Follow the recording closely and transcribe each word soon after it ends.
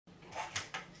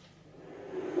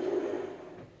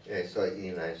Yeah, it's like,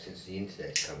 you know, since the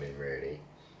internet's come in really,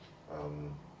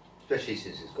 especially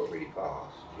since it's got really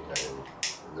fast, you know,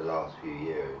 in the last few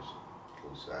years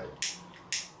or so,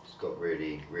 it's got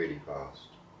really, really fast.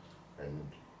 And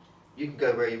you can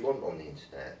go where you want on the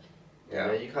internet. Yeah.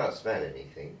 You know, you can't smell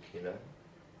anything, you know,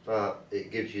 but it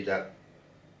gives you that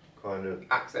kind of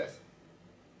Access.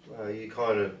 well, you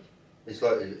kind of it's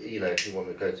like, you know, if you want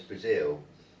to go to Brazil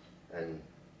and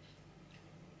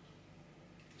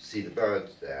see the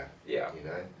birds there, Yeah. you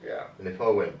know, Yeah. and if I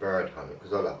went bird hunting,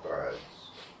 because I love birds,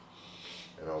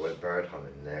 and I went bird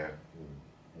hunting there,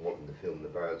 and wanting to film the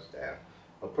birds there,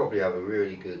 I'd probably have a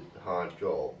really good hard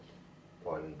job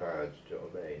finding birds. Do you know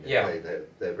what I mean? Yeah.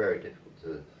 They're very difficult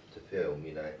to film,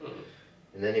 you know. Mm.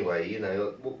 And anyway, you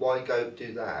know, why go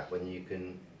do that when you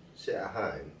can sit at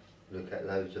home, look at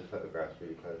loads of photographs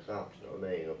really close up, you know what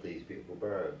I mean, of these beautiful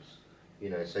birds, you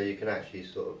know, so you can actually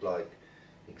sort of like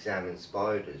examine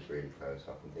spiders really close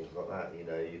up and things like that, you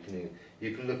know,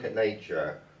 you can look at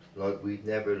nature like we've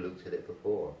never looked at it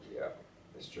before. Yeah,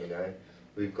 that's true. You know,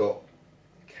 we've got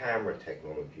camera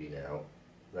technology now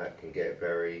that can get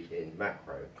very in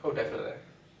macro. Oh, definitely.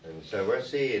 And so we're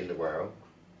seeing the world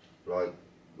like,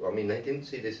 I mean, they didn't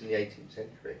see this in the 18th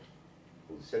century,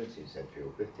 or the 17th century,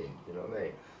 or 15th, you know what I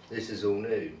mean? This is all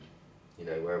new, you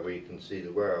know, where we can see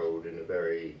the world in a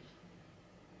very,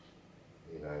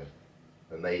 you know,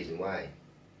 amazing way,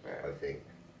 Yeah. I think.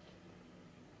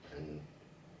 And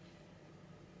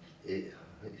you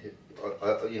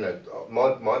know,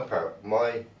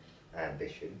 my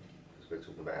ambition, because we're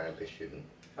talking about ambition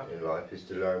in life, is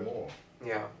to learn more.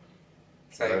 Yeah.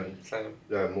 Same.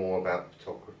 Learn more about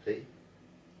photography,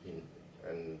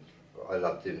 and I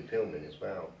love doing filming as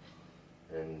well.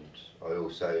 And I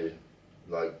also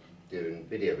like doing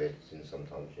video editing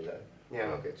sometimes, you know, Yeah.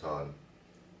 when I get time.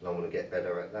 And I want to get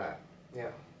better at that.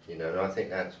 Yeah. You know, and I think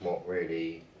that's what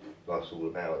really life's all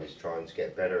about, is trying to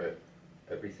get better at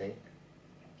everything,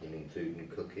 including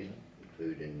cooking,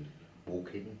 including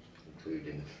walking,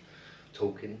 including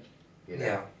talking, you know,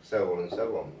 Yeah. so on and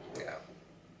so on. Yeah.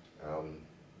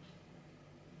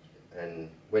 And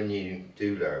when you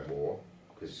do learn more,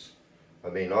 because I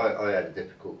mean, I had a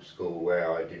difficult school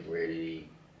where I didn't really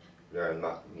learn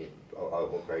much. I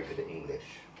wasn't very good at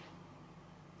English.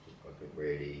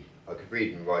 I could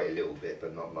read and write a little bit,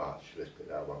 but not much. Let's put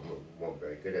that one. I wasn't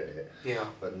very good at it. Yeah.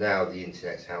 But now the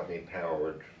internet's helped me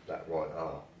empower that right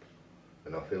up,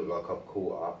 and I feel like I've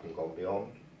caught up and gone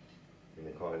beyond in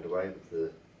a kind of way.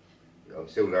 I'm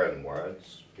still learning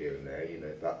words here and there, you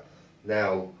know, but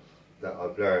now that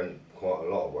I've learned quite a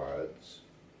lot of words,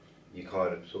 you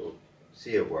kind of sort of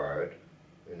see a word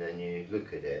and then you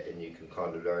look at it and you can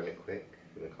kind of learn it quick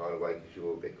in a kind of way, because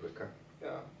you're a bit quicker.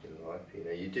 Yeah. In life, you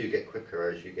know, you do get quicker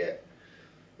as you get,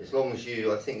 as long as you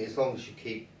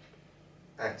keep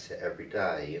at it every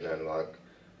day, you know, like,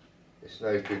 it's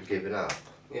no good giving up.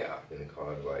 Yeah. In a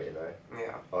kind of way, you know.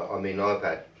 Yeah. I mean, I've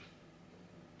had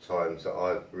times that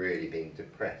I've really been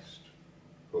depressed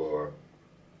for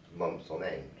months on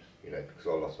end, you know, because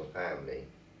I lost my family,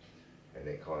 and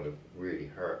it kind of really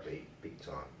hurt me big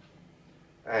time.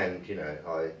 And, you know,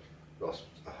 I lost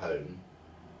a home,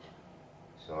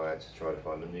 so I had to try to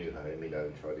find a new home, you know,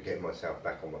 and try to get myself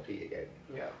back on my feet again.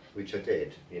 Yeah. Which I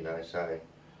did, you know, so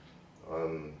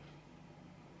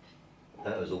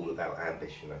that was all about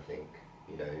ambition, I think.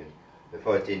 You know, if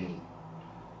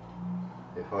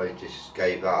I just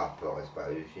gave up, I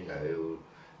suppose, you know,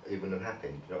 it wouldn't have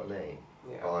happened, do you know what I mean?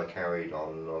 Yeah. I carried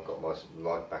on and I got my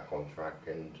life back on track,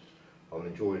 and I'm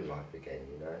enjoying life again,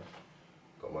 you know.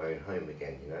 Got my own home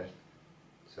again, you know.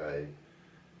 So,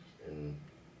 and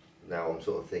now I'm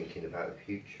sort of thinking about the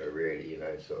future, really, you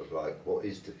know, sort of like, what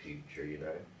is the future, you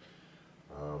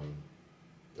know?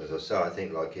 As I say, I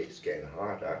think like it's getting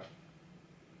harder.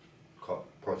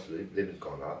 Cost of living's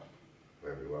gone up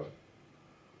for everyone.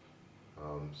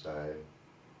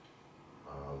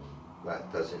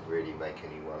 That doesn't really make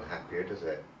anyone happier, does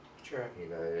it? Sure. You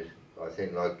know, I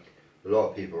think like a lot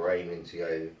of people are aiming to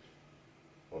go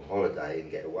on holiday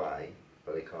and get away,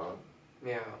 but they can't.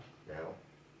 Yeah. Now,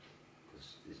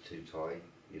 because it's too tight,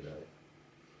 you know,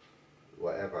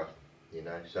 whatever, you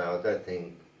know, so I don't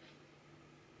think,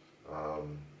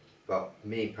 but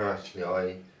me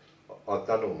personally, I've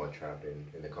done all my travelling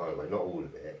in a kind of way, not all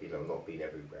of it, you know, I've not been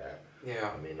everywhere.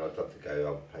 Yeah. I mean, I'd love to go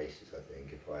other places, I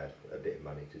think, if I had a bit of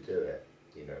money to do it,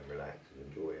 you know, relax and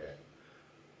enjoy it.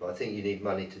 But I think you need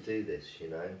money to do this, you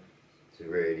know, to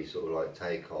really sort of like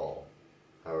take off,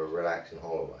 have a relaxing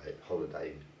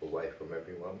holiday away from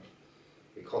everyone.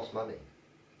 It costs money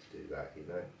to do that, you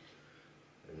know.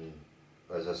 And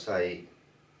as I say,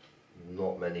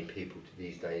 not many people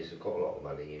these days have got a lot of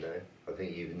money, you know. I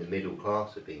think even the middle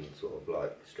class have been sort of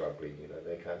like struggling, you know.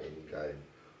 They can't even go,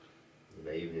 you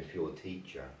know, even if you're a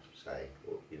teacher, say,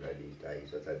 or, you know, these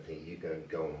days, I don't think you can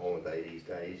go on holiday these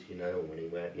days, you know, or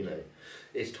anywhere, you know.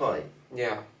 It's tight.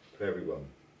 Yeah. For everyone,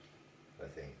 I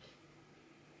think.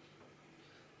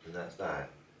 And that's that,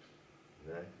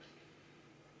 you know.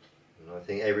 And I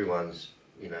think everyone's,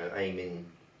 you know, aiming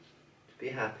to be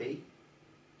happy,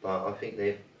 but I think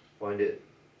they find it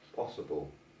possible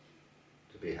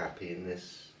to be happy in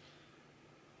this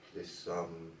I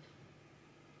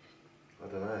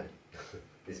don't know,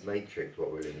 this matrix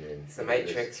what we're living in. It's the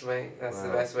Matrix, mate. That's the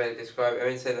best way to describe it. I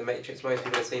mean, say the Matrix. Most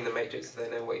people have seen the Matrix, so they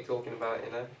know what you're talking about.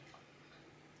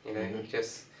 You know,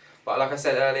 just. But like I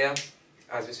said earlier,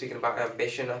 as we're speaking about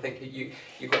ambition, I think you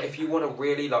got, if you want to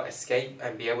really like escape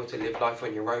and be able to live life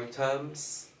on your own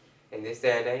terms in this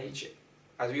day and age.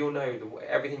 As we all know,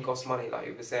 everything costs money, like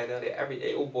you were saying earlier.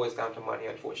 It all boils down to money,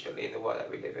 unfortunately, in the world that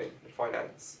we live in,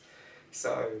 finance.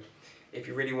 So, if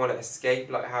you really want to escape,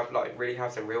 really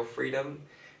have some real freedom,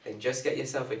 then just get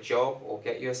yourself a job, or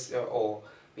or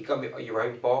become your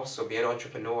own boss, or be an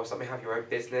entrepreneur, or something. Have your own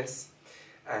business,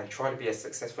 and try to be as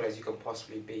successful as you can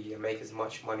possibly be, and make as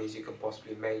much money as you can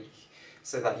possibly make,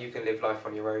 so that you can live life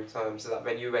on your own terms. So that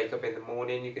when you wake up in the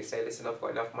morning, you can say, "Listen, I've got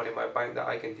enough money in my bank that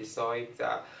I can decide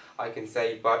that." I can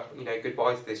say,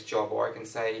 goodbye to this job, or I can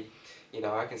say, oh,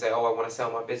 I want to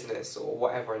sell my business or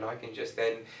whatever, and I can just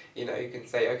then, you can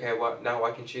say, okay, well, now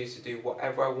I can choose to do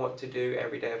whatever I want to do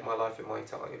every day of my life in my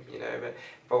time,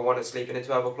 If I want to sleep in at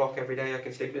 12 o'clock every day, I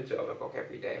can sleep in at 12 o'clock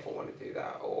every day if I want to do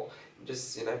that, or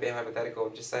just, being hypothetical,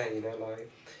 I'm just saying,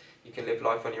 you can live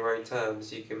life on your own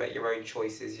terms, you can make your own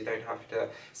choices, you don't have to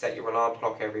set your alarm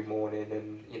clock every morning,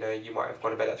 and you might have gone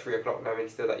to bed at 3 o'clock knowing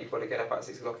still that you've got to get up at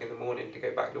 6 o'clock in the morning to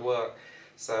go back to work.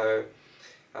 So,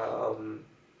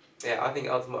 yeah, I think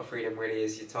ultimate freedom really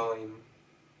is your time,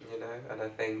 and I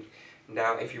think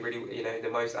now if you really, the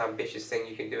most ambitious thing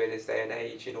you can do in this day and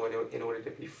age in order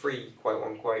to be free, quote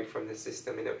unquote, from the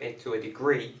system to a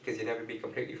degree, because you'll never be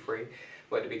completely free,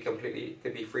 but to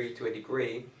be free to a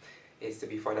degree, is to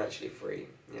be financially free,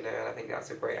 and I think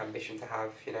that's a great ambition to have.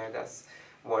 That's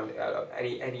one.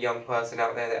 Any young person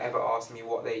out there that ever asks me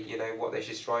what they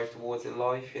should strive towards in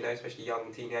life, especially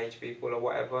young teenage people or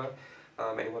whatever,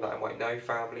 anyone that I might know,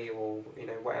 family or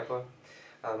whatever,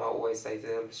 I always say to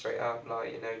them straight up,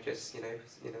 just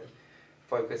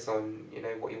focus on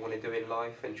what you want to do in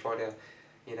life, and try to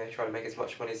make as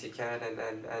much money as you can,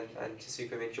 and just so you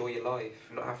can enjoy your life,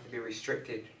 not have to be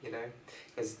restricted,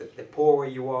 because the poorer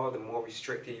you are, the more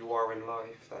restricted you are in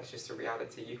life. That's just the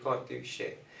reality. You can't do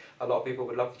shit. A lot of people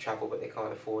would love to travel, but they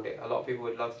can't afford it. A lot of people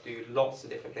would love to do lots of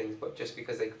different things, but just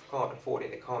because they can't afford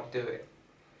it, they can't do it.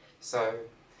 So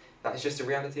that's just the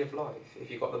reality of life. If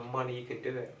you've got the money, you can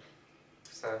do it.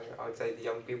 So I would say the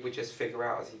young people would just figure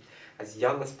out, as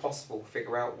young as possible,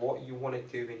 figure out what you want to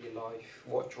do in your life,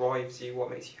 what drives you, what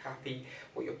makes you happy,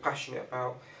 what you're passionate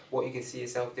about, what you can see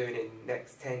yourself doing in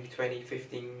next 10, 20,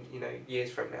 15,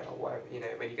 years from now, whatever,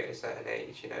 when you get to a certain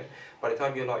age, By the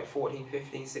time you're like 14,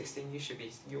 15, 16, you should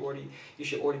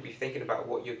already be thinking about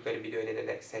what you're going to be doing in the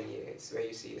next 10 years, where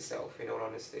you see yourself, in all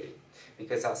honesty,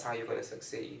 because that's how you're going to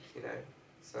succeed,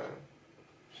 So,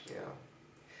 yeah.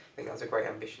 I think that's a great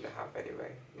ambition to have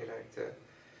anyway,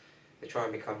 to try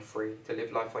and become free, to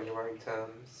live life on your own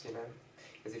terms,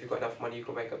 Because if you've got enough money, you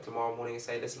can wake up tomorrow morning and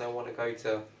say, listen, I want to go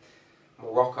to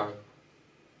Morocco,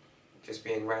 just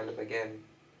being random again,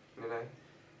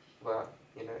 But,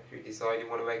 if you decide you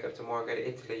want to wake up tomorrow and go to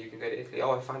Italy, you can go to Italy.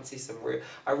 Oh,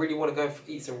 I really want to go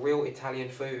eat some real Italian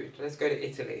food. Let's go to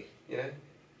Italy,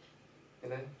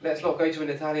 Let's not go to an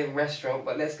Italian restaurant,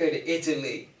 but let's go to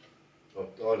Italy.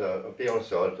 I'll be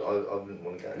honest, I wouldn't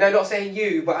want to go. No, not saying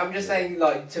you, but I'm just saying,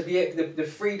 to be the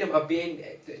freedom of being.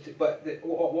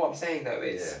 What I'm saying though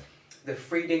is the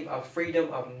freedom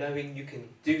of knowing you can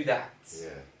do that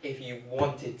if you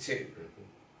wanted to. Mm-hmm.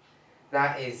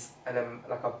 That is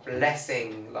like a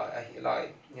blessing,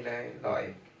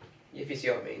 if you see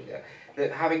what I mean.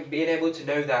 That being able to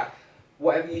know that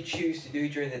whatever you choose to do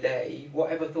during the day,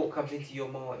 whatever thought comes into your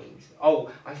mind,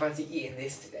 oh, I fancy eating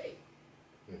this today.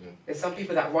 Mm-hmm. There's some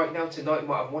people that right now tonight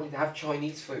might have wanted to have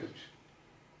Chinese food,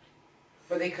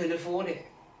 but they couldn't afford it.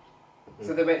 Mm-hmm.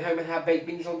 So they went home and had baked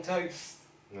beans on toast.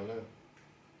 No.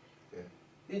 Yeah.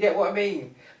 You get what I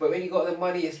mean? But when you got the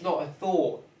money, it's not a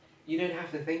thought. You don't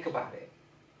have to think about it.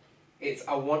 It's,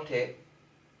 I want it,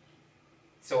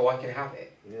 so I can have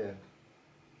it. Yeah.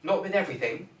 Not with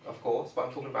everything, of course, but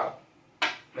I'm talking about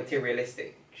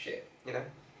materialistic shit,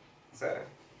 So,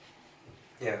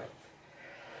 yeah.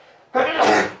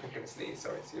 I'm gonna sneeze,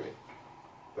 sorry, excuse me.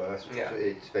 But Yeah.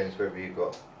 it depends whether you've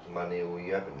got money or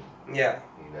you haven't. Yeah.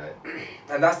 You know.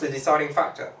 And that's the deciding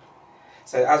factor.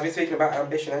 So as we're speaking about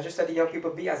ambition, I just said to young people,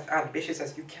 be as ambitious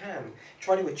as you can.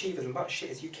 Try to achieve as much shit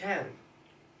as you can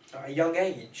at a young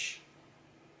age.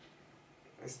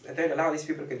 And don't allow these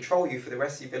people to control you for the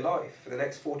rest of your life, for the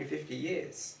next 40, 50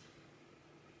 years.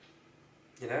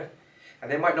 You know?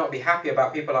 And they might not be happy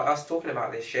about people like us talking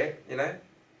about this shit, you know?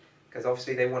 Because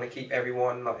obviously they want to keep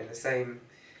everyone like in the same,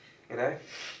 you know,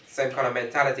 same kind of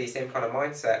mentality, same kind of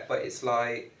mindset. But it's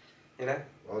like, you know?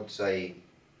 I'd say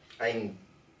aim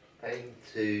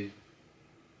to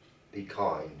be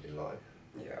kind in life.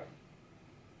 Yeah.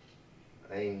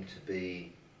 Aim to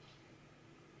be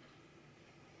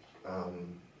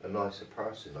a nicer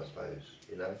person, I suppose,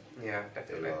 you know? Yeah,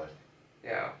 definitely. In life.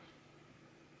 Yeah.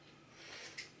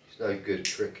 It's no good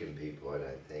tricking people, I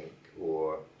don't think,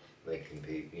 or making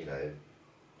people, you know,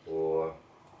 or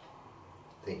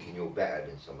thinking you're better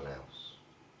than someone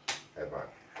else, ever,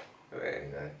 Right.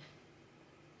 you know?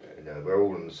 You know, we're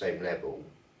all on the same level.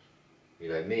 You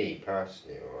know, me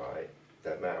personally, alright,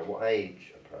 don't matter what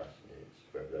age a person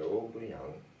is, whether they're old or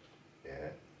young, yeah,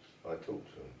 I talk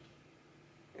to them.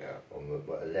 Yeah. On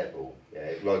a level,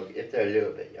 yeah, like if they're a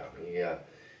little bit young, yeah,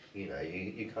 you know,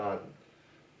 you can't,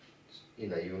 you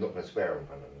know, you're not going to swear in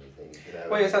front of them and things, you know.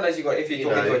 Well, yeah, sometimes if you're You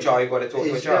talking know, to a child, you've got to talk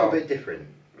to a It's a child. little bit different,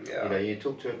 Yeah. you know, you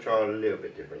talk to a child a little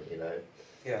bit different, you know.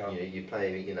 Yeah. You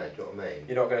play, you know, do you know what I mean?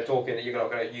 You're not going to talk in. You're not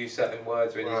going to use certain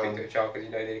words when you speak Well, to a child because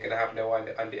you know they're going to have no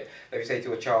idea. If you say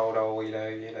to a child, "Oh, you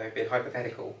know, being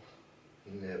hypothetical,"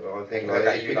 yeah, well, I think Look like,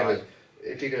 at you like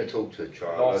if you're going to talk to a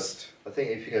child, lost. I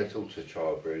think if you're going to talk to a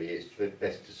child, really, it's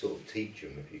best to sort of teach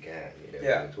them if you can, you know,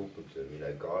 Yeah. when you're talking to them, you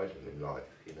know, guide them in life,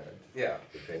 you know, Yeah.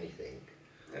 if anything.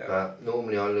 Yeah. But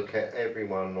normally I look at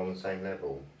everyone on the same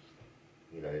level,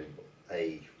 you know,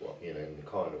 age, what, you know, in the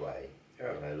kind of way.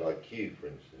 Yeah. You know, like you, for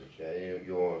instance, yeah,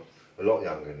 you're a lot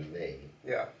younger than me.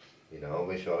 Yeah. You know, I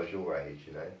wish I was your age,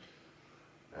 you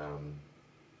know.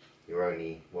 You're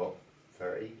only, what,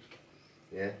 30?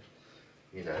 Yeah?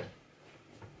 You know.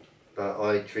 But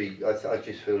I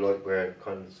just feel like we're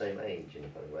kind of the same age in a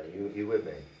kind of way. You with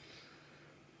me?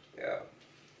 Yeah.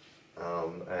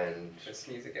 And Just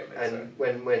sneeze again, mate.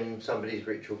 So. when somebody's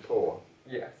rich or poor,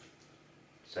 Yes.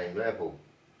 same level.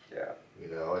 Yeah. You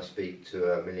know, I speak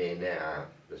to a millionaire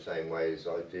the same way as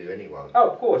I do anyone.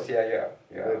 Oh, of course. Yeah. Yeah.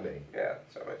 You Yeah. with me? Yeah.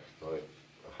 Sorry. Like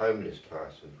a homeless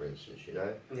person, for instance, you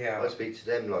know. Yeah. I speak to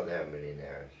them like they're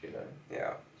millionaires, you know.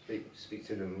 Yeah. Speak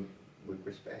to them with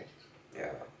respect.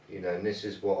 Yeah. You know, and this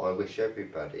is what I wish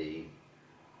everybody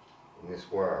in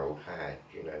this world had,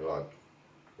 you know, like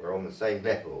we're on the same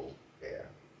level here.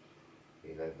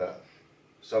 You know, but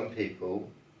some people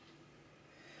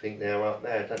think they're up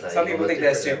there, don't they? Some people think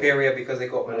they're superior because they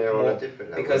got they're more on a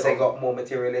different level. because they got more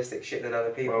materialistic shit than other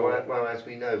people. Well, as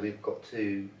we know, we've got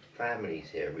two families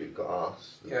here. We've got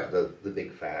us, Yeah. the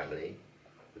big family,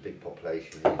 the big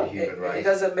population, the human race. It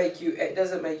doesn't make you. It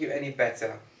doesn't make you any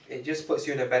better. It just puts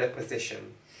you in a better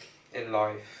position in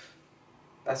life.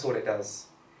 That's all it does.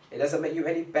 It doesn't make you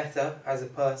any better as a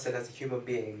person, as a human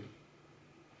being.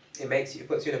 It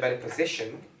puts you in a better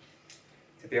position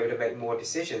to be able to make more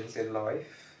decisions in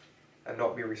life and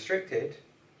not be restricted.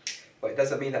 But it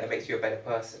doesn't mean that it makes you a better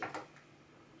person.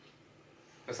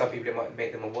 For some people, it might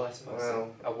make them a worse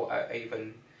person.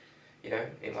 Even, you know,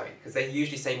 it might, because they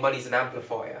usually say money's an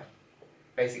amplifier.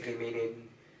 Basically meaning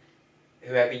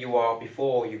whoever you are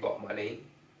before you got money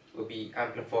will be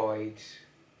amplified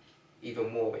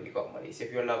even more when you got money. So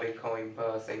if you're a loving, kind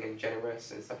person and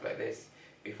generous and stuff like this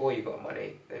before you got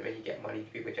money, then when you get money,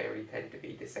 people generally tend to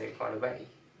be the same kind of way.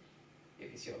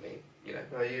 If you see what I mean, you know.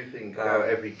 Well, you think about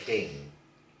every king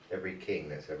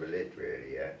that's ever lived,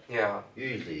 really, yeah? Yeah.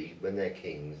 Usually, when they're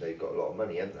kings, they've got a lot of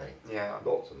money, haven't they? Yeah.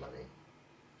 Lots of money,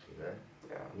 you know?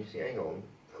 Yeah. And you see, hang on,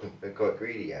 they're quite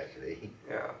greedy, actually.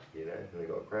 Yeah. You know, and they've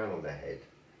got a crown on their head.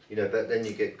 You know, but then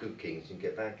you get good kings and you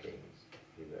get bad kings,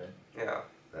 you know? Yeah.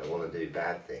 They want to do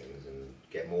bad things and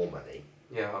get more money.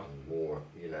 Yeah. And more,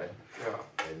 you know?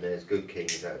 Yeah. And there's good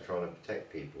kings that are trying to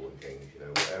protect people and things, you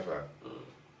know, whatever. Mm.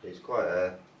 It's quite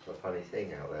a funny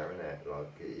thing out there, isn't it?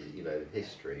 Like, you know,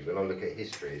 history. When I look at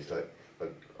history, it's like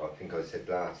I think I said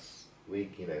last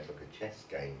week, you know, it's like a chess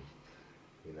game.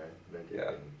 You know, no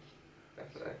different.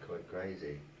 Definitely. It's quite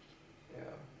crazy. Yeah.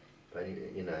 But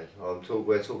you know,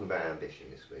 we're talking about ambition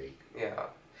this week. Yeah.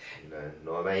 You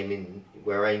know, and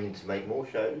we're aiming to make more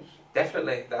shows.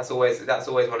 Definitely. That's always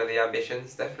one of the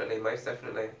ambitions. Definitely, most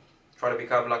definitely. Trying to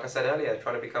become, like I said earlier,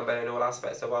 trying to become better in all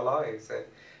aspects of our lives, and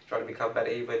trying to become better,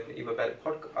 even better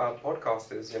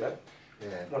podcasters. You know.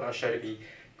 Yeah. Want our show to be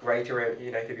greater,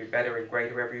 you know, to be better and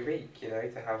greater every week. You know,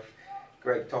 to have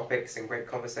great topics and great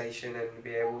conversation and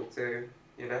be able to,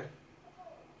 you know.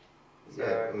 So,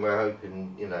 yeah, and we're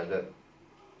hoping, you know, that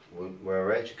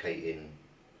we're educating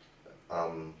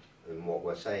in what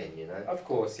we're saying, you know. of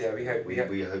course, yeah, we hope we hope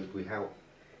we help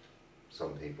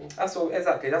some people. That's all,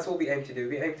 exactly, that's all we aim to do.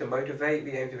 We aim to motivate,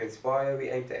 we aim to inspire, we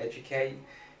aim to educate,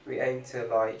 we aim to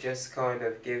like just kind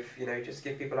of give, you know, just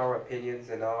give people our opinions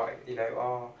and our, you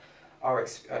know,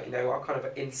 you know, our kind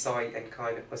of insight and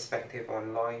kind of perspective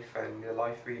on life and the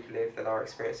life we've lived and our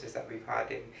experiences that we've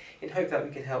had in hope that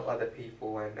we can help other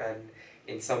people and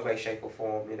in some way, shape or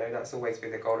form, you know. That's always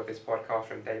been the goal of this podcast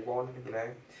from day one, you know.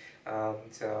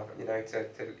 To you know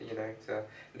to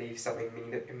leave something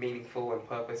meaningful and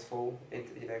purposeful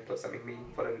into, you know, put something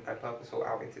meaningful and purposeful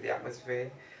out into the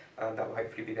atmosphere, that will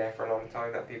hopefully be there for a long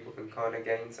time, that people can kind of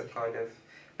gain some kind of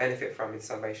benefit from in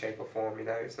some way, shape or form. You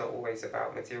know, it's not always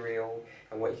about material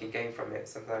and what you can gain from it.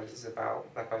 Sometimes it's about,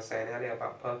 like I was saying earlier,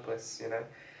 about purpose, you know,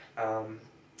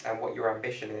 and what your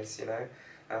ambition is, you know.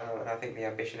 And I think the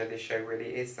ambition of this show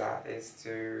really is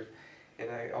to, you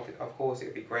know, of course it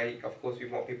would be great, of course we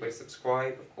want people to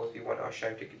subscribe, of course we want our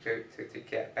show to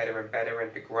get better and better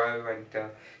and to grow and to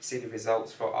see the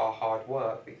results for our hard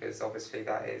work, because obviously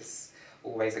that is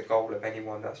always a goal of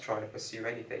anyone that's trying to pursue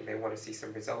anything. They want to see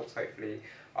some results, hopefully,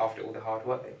 after all the hard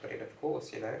work they put in, of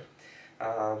course, you know.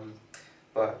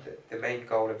 But the main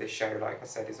goal of this show, like I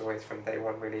said, is always from day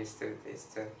one really is to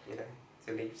you know,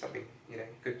 to leave something, you know,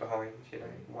 good behind, you know,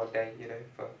 one day, you know,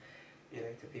 for, you know,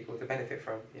 to people to benefit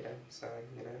from, you know. So,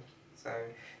 you know, so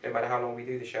no matter how long we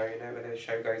do the show, you know, whether the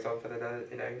show goes on for the,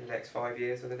 you know, the next 5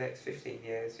 years or the next 15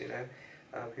 years, you know,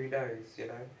 who knows, you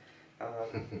know.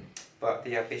 But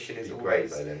the ambition is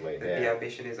always the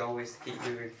ambition is always to keep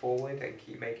moving forward and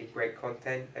keep making great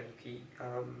content and keep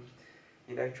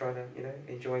you know, trying to, you know,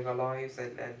 enjoying our lives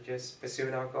and just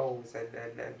pursuing our goals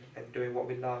and doing what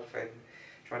we love and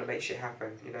trying to make shit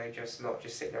happen, you know, just not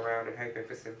just sitting around and hoping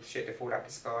for some shit to fall out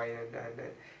the sky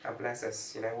and bless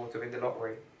us, you know, or to win the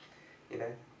lottery, you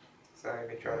know. So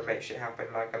we're trying to make shit happen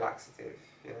like a laxative,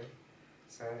 you know.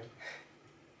 So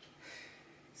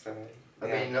yeah.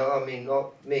 I mean,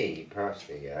 not me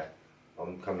personally, yeah.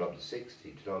 I'm coming up to 60, do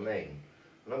you know what I mean?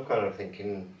 And I'm kind of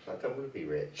thinking, I don't want to be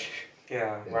rich.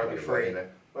 Yeah, why be free? You know?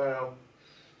 Well,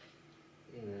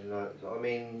 you know, like, I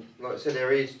mean, like I said,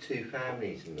 there is two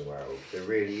families in the world. There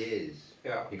really is.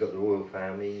 Yeah. You got the royal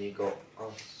family and you got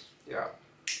us. Yeah.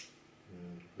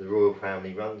 The royal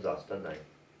family runs us, don't they?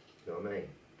 You know what I mean?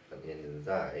 At the end of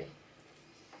the day.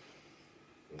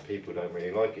 And people don't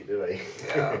really like it, do they?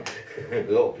 Yeah. A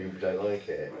lot of people don't like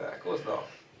it. Yeah, of course not.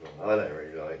 I don't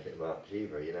really like it much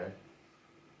either, you know.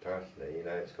 Personally, you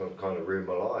know, it's kind of ruined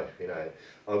my life, you know.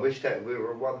 I wish that we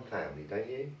were one family, don't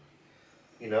you?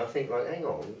 You know, I think like, hang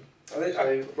on. So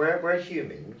where's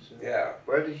humans? Yeah.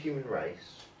 Where's the human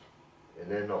race? And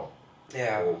they're not.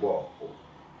 Yeah. Or what? Or,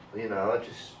 you know,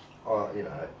 you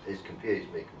know, it's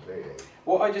confused me completely.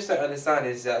 What I just don't understand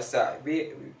is that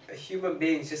we human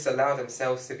beings just allow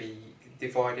themselves to be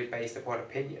divided based upon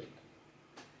opinion.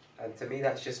 And to me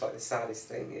that's just like the saddest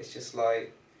thing. It's just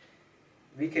like,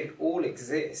 we could all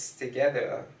exist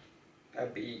together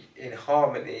and be in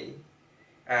harmony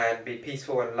and be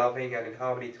peaceful and loving and in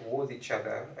harmony towards each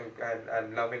other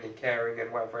and loving and caring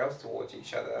and whatever else towards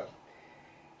each other,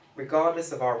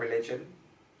 regardless of our religion,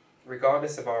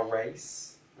 regardless of our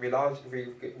race,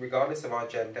 regardless of our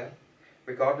gender,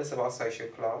 regardless of our social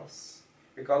class,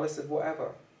 regardless of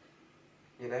whatever.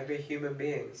 You know, we're human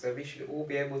beings, so we should all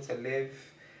be able to live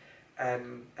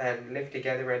and live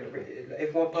together, and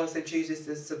if one person chooses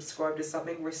to subscribe to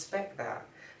something, respect that.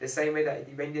 The same way that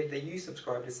when you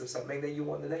subscribe to something, then you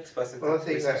want the next person to respect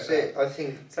that. Well, I think that's it. I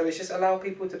think so. It's just allow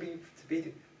people to be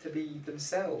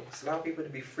themselves. Allow people to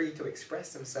be free to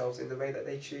express themselves in the way that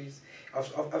they choose,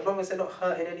 as long as they're not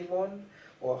hurting anyone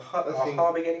or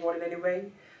harming anyone in any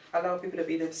way. Allow people to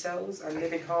be themselves and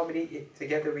live in harmony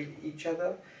together with each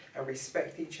other and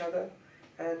respect each other,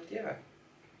 and yeah.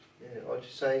 Yeah, I was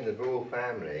just saying, the royal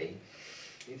family,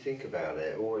 you think about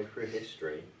it, all the way through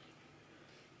history,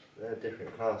 they're a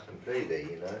different class completely,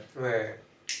 you know. Right.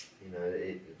 You know,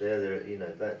 you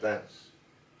know,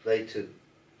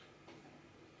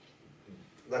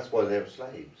 that's why they're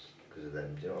slaves, because of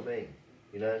them, do you know what I mean?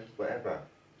 You know, whatever.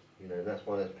 You know, that's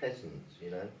why there's peasants, you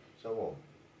know, so on.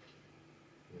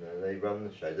 You know, they run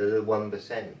the show, they're the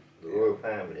 1%. The royal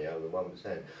family are the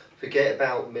 1%. Forget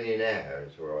about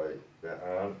millionaires, right, that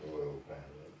aren't the royal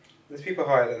family. There's people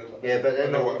higher than the Yeah, but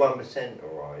they're not 1%,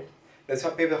 alright. There's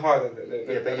people higher than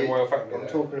the royal family. I'm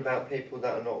talking about people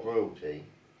that are not royalty.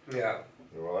 Yeah.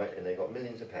 Alright, and they got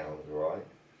millions of pounds, alright.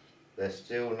 They're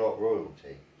still not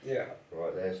royalty. Yeah.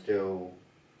 Right, they're still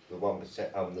the 1%,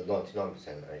 the 99%,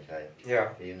 okay? Yeah.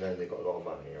 Even though they've got a lot of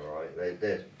money, alright?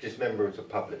 They're just members of the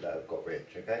public that have got rich,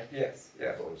 okay? Yes. Yeah.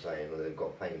 That's what I'm saying, or they've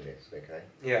got famous, okay?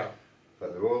 Yeah.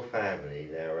 But the royal family,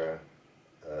 they're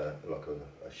like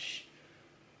a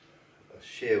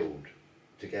shield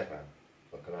together,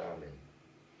 like an army.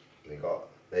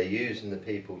 They're using the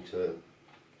people to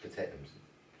protect them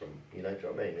from, you know, do you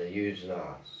know what I mean? They're using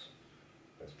us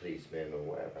as policemen or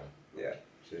whatever. Yeah.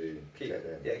 To protect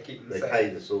them. Yeah, keep them They safe. pay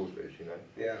the soldiers, you know.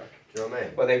 Yeah. Do you know what I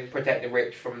mean? Well, they protect the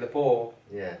rich from the poor.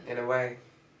 Yeah. In a way.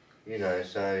 You know,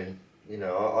 so, you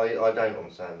know, I don't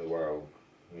understand the world.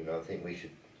 You know, I think we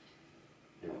should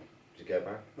do it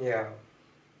together. Yeah.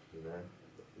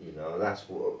 You know, that's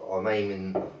what I'm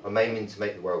aiming to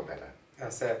make the world better.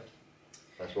 That's it.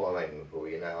 That's what I'm aiming for,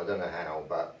 you know. I don't know how,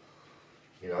 but,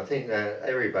 you know, I think that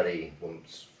everybody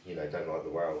wants, you know, don't like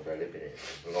the world they're living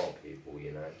in. A lot of people,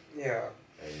 you know. Yeah.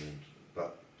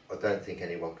 But I don't think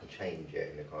anyone can change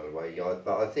it in a kind of way.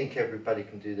 But I think everybody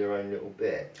can do their own little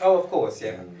bit. Oh, of course,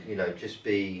 yeah. And, you know, just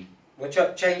be... Well,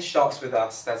 change starts with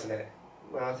us, doesn't it?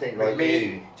 Well, I think With like me,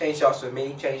 you... change starts with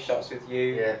me, change starts with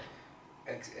you. Yeah.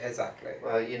 Exactly.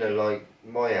 Well, you know, like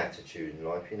my attitude in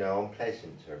life, you know, I'm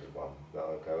pleasant to everyone that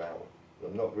I go out with.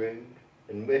 I'm not rude.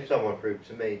 And if someone's rude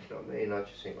to me, do you know what I mean? I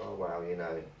just think, oh wow, you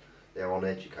know, they're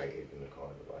uneducated in a kind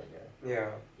of way, yeah. Yeah.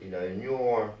 You know, and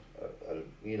you're,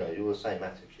 you know, you're the same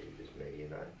attitude as me, you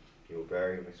know. You're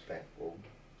very respectful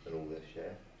and all this, yeah.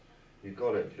 You've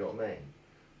got it, do you know what I mean?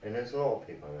 And there's a lot of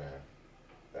people there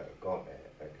that have got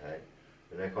it, okay?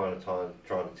 And they're kind of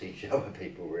trying to teach other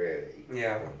people, really.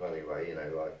 Yeah. In a funny way, you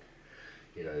know, like,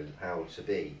 you know, how to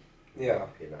be. Yeah.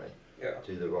 You know. Yeah.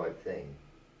 Do the right thing,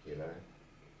 you know.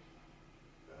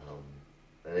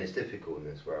 And it's difficult in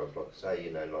this world, like I say,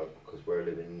 you know, like, because we're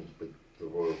living with the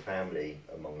royal family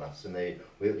among us, and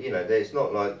you know, it's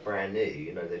not like brand new,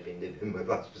 you know, they've been living with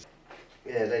us.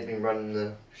 Yeah, they've been running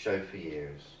the show for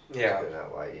years. Yeah. Put it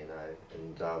that way, you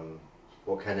know, and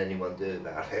what can anyone do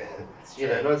about it? It's You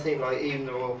know, true. and I think like even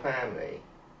the royal family,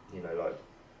 you know, like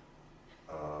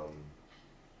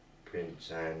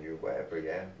Prince Andrew, whatever,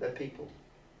 yeah, they're people,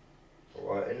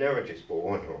 all right, and they're just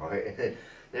born, all right.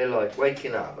 They're like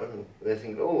waking up and they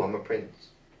think, oh, I'm a prince.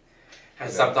 And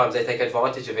You know? sometimes they take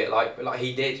advantage of it, like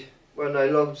he did. Well,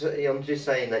 no, I'm just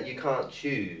saying that you can't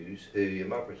choose who your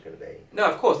mother's going to be.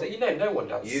 No, of course, you know, no one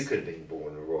does. You could have been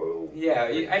born a royal. Yeah,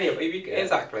 prince. Yeah.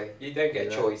 exactly. You don't get a You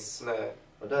know? choice. No.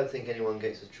 I don't think anyone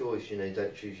gets a choice. You know, you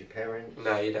don't choose your parents.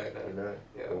 No, you don't know. You know,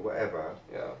 Yeah. or whatever.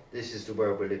 Yeah. This is the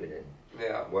world we're living in.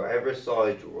 Yeah. Whatever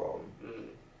side you're on, Mm.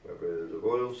 whether the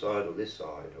royal side or this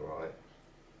side, all right.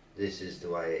 This is the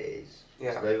way it is.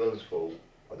 Yeah. It's no one's fault.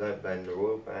 I don't blame the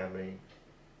royal family.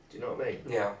 Do you know what I mean?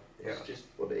 Yeah. It's Yeah. just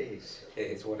what it is.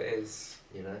 It is what it is.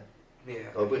 You know. Yeah.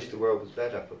 I wish the world was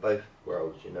better for both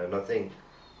worlds, you know, and I think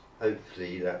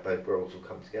hopefully that both worlds will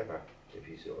come together, if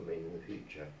you see what I mean, in the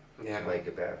future, Yeah. to make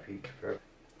a better future for everyone.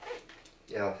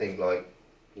 Yeah, I think like,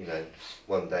 you know,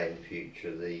 one day in the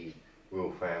future the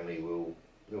royal family will,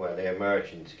 well, they're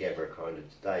merging together kind of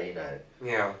today, you know.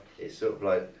 Yeah. It's sort of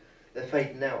like, they're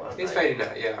fading out, aren't It's they? fading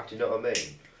out, yeah. Do you know what I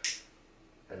mean?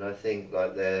 And I think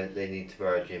like they need to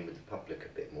merge in with the public a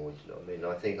bit more, do you know what I mean?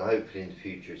 I think hopefully in the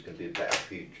future it's going to be a better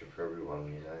future for everyone,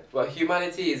 you know. But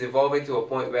humanity is evolving to a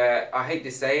point where, I hate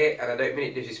to say it, and I don't mean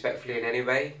it disrespectfully in any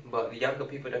way, but the younger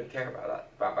people don't care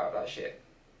about that shit.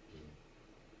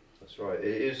 That's right, it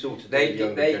is all to do They with the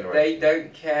younger they generation.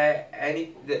 don't care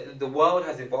the world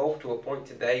has evolved to a point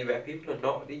today where people are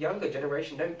not, the younger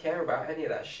generation don't care about any of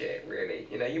that shit, really.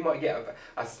 You know, you might get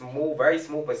a small, very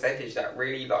small percentage that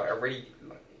really are really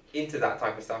into that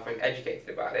type of stuff and educated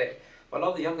about it. But a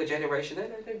lot of the younger generation, they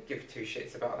don't give two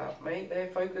shits about that, mate. They're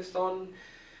focused on,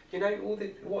 you know,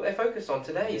 what they're focused on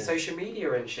today, Yeah. social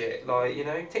media and shit, like, you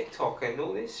know, TikTok and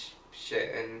all this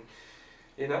shit, and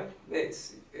you know,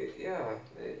 you know,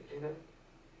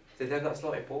 to them that's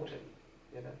not important,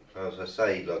 you know. As I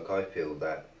say, like I feel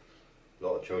that a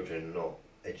lot of children are not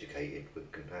educated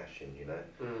with compassion, you know,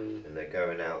 and they're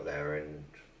going out there and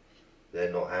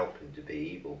they're not helping to be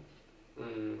evil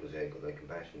because they ain't got no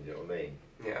compassion. Do you know what I mean?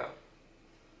 Yeah.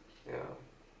 Yeah.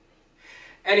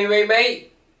 Anyway,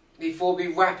 mate, before we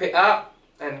wrap it up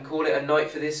and call it a night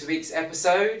for this week's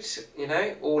episode, you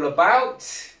know, all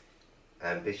about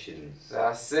Ambitions.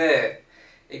 That's it.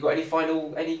 You got any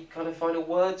kind of final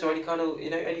words or any kind of,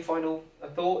 you know, any final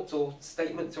thoughts or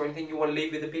statements or anything you want to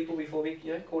leave with the people before we,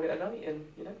 you know, call it a night, and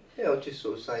you know? Yeah, I'll just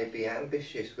sort of say be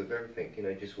ambitious with everything, you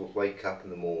know, just wake up in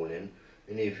the morning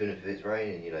and even if it's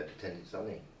raining, you know, pretend it's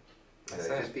sunny. You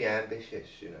know, just be ambitious,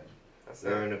 you know. That's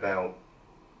Learn about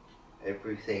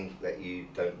everything that you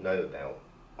don't know about.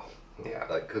 Yeah.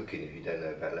 Like cooking, if you don't know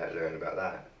about that, learn about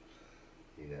that.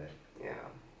 You know. Yeah.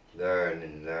 Learn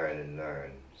and learn and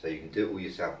learn, so you can do it all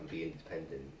yourself and be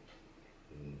independent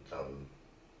and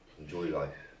enjoy life.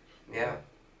 Yeah,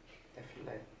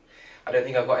 definitely. I don't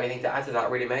think I've got anything to add to that,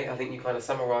 really, mate. I think you kind of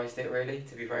summarised it, really.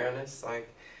 To be very honest, I'm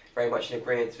very much in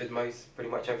agreement with pretty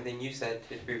much everything you said.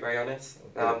 To be very honest,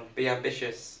 be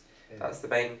ambitious. Yeah. That's the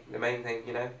main thing,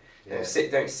 you know. Yeah.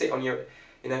 Don't sit on your,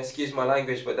 you know. Excuse my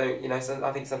language, but don't, you know.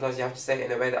 I think sometimes you have to say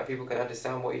it in a way that people can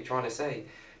understand what you're trying to say.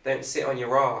 Don't sit on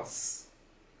your ass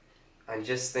and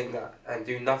just think that and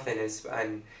do nothing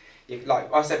and you,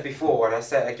 like I said before, and I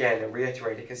say it again and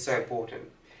reiterate it because it's so important.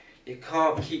 You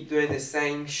can't keep doing the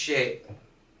same shit.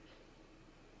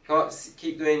 Can't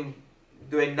keep doing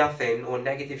nothing or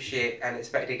negative shit and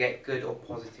expect to get good or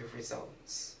positive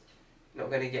results. You're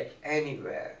not going to get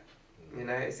anywhere. You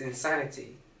know, it's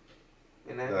insanity.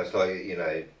 You know. No, it's like, you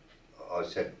know, I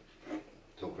said,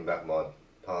 talking about my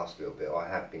past a little bit, I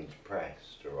have been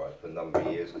depressed, alright, for a number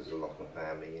of years because I lost my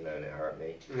family, you know, and it hurt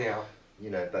me. Yeah. You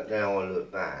know, but now I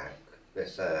look back,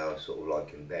 let's say I was sort of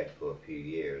like in bed for a few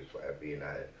years, whatever, you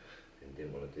know, and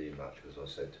didn't want to do much because I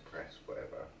was so depressed,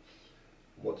 whatever.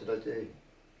 What did I do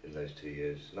in those 2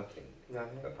 years? Nothing.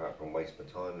 Nothing. Apart from waste my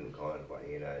time in kind of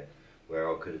way, you know,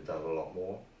 where I could have done a lot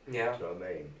more. Yeah. Do you know what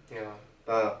I mean? Yeah.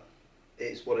 But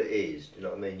it's what it is, do you know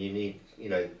what I mean? You need, you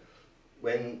know,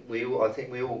 when we all, I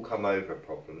think we all come over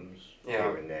problems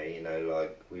here and there, you know,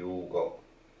 like we all got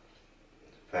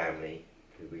family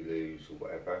who we lose or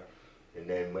whatever, and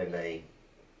then when they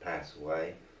pass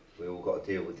away, we all got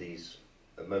to deal with these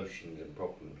emotions and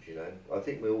problems, you know. I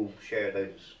think we all share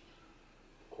those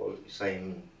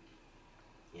same,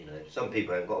 you know, some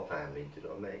people haven't got a family, do you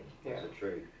know what I mean? Yeah. It's the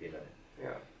truth, you know.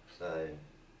 Yeah. So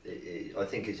I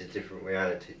think it's a different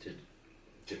reality to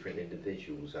different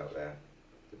individuals out there,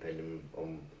 depending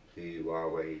on who you are,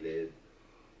 where you live,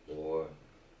 or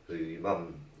who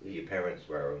your parents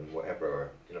were, and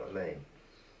whatever. Do you know what I mean?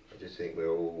 I just think we're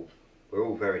all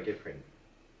very different.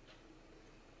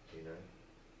 You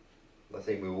know, I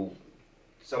think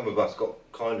some of us got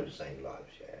kind of the same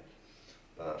lives, yeah,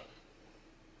 but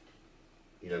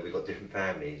you know, we've got different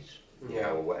families, you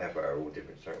know, or whatever, all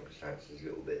different circumstances, a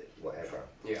little bit, whatever.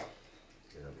 Yeah.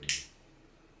 You know what I mean?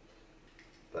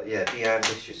 But yeah, be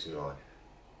ambitious in life.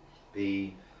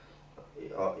 Be,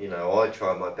 you know, I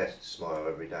try my best to smile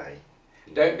every day.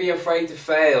 Don't be afraid to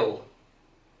fail.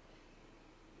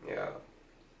 Yeah.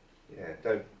 Yeah,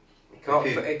 don't. You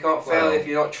can't fail if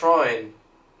you're not trying.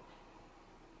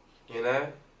 You know.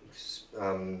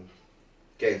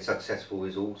 Getting successful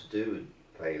is all to do with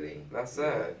failing. That's you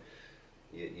it.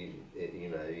 Know. You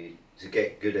know, to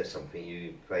get good at something,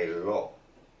 you fail a lot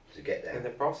to get there. In the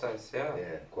process, yeah.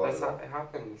 Yeah, quite a lot. It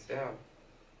happens, yeah.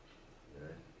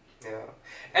 Yeah. Yeah.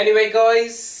 Anyway,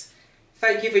 guys,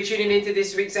 thank you for tuning into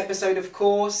this week's episode, of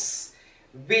course.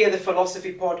 We are the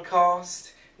Philosophy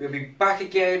Podcast. We'll be back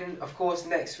again, of course,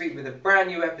 next week with a brand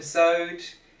new episode.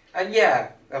 And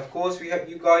yeah, of course, we hope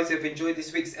you guys have enjoyed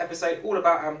this week's episode all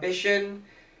about ambition.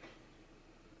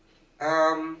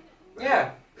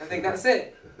 Yeah, I think that's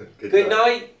it. Good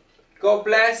night. God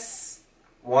bless.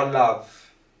 One love.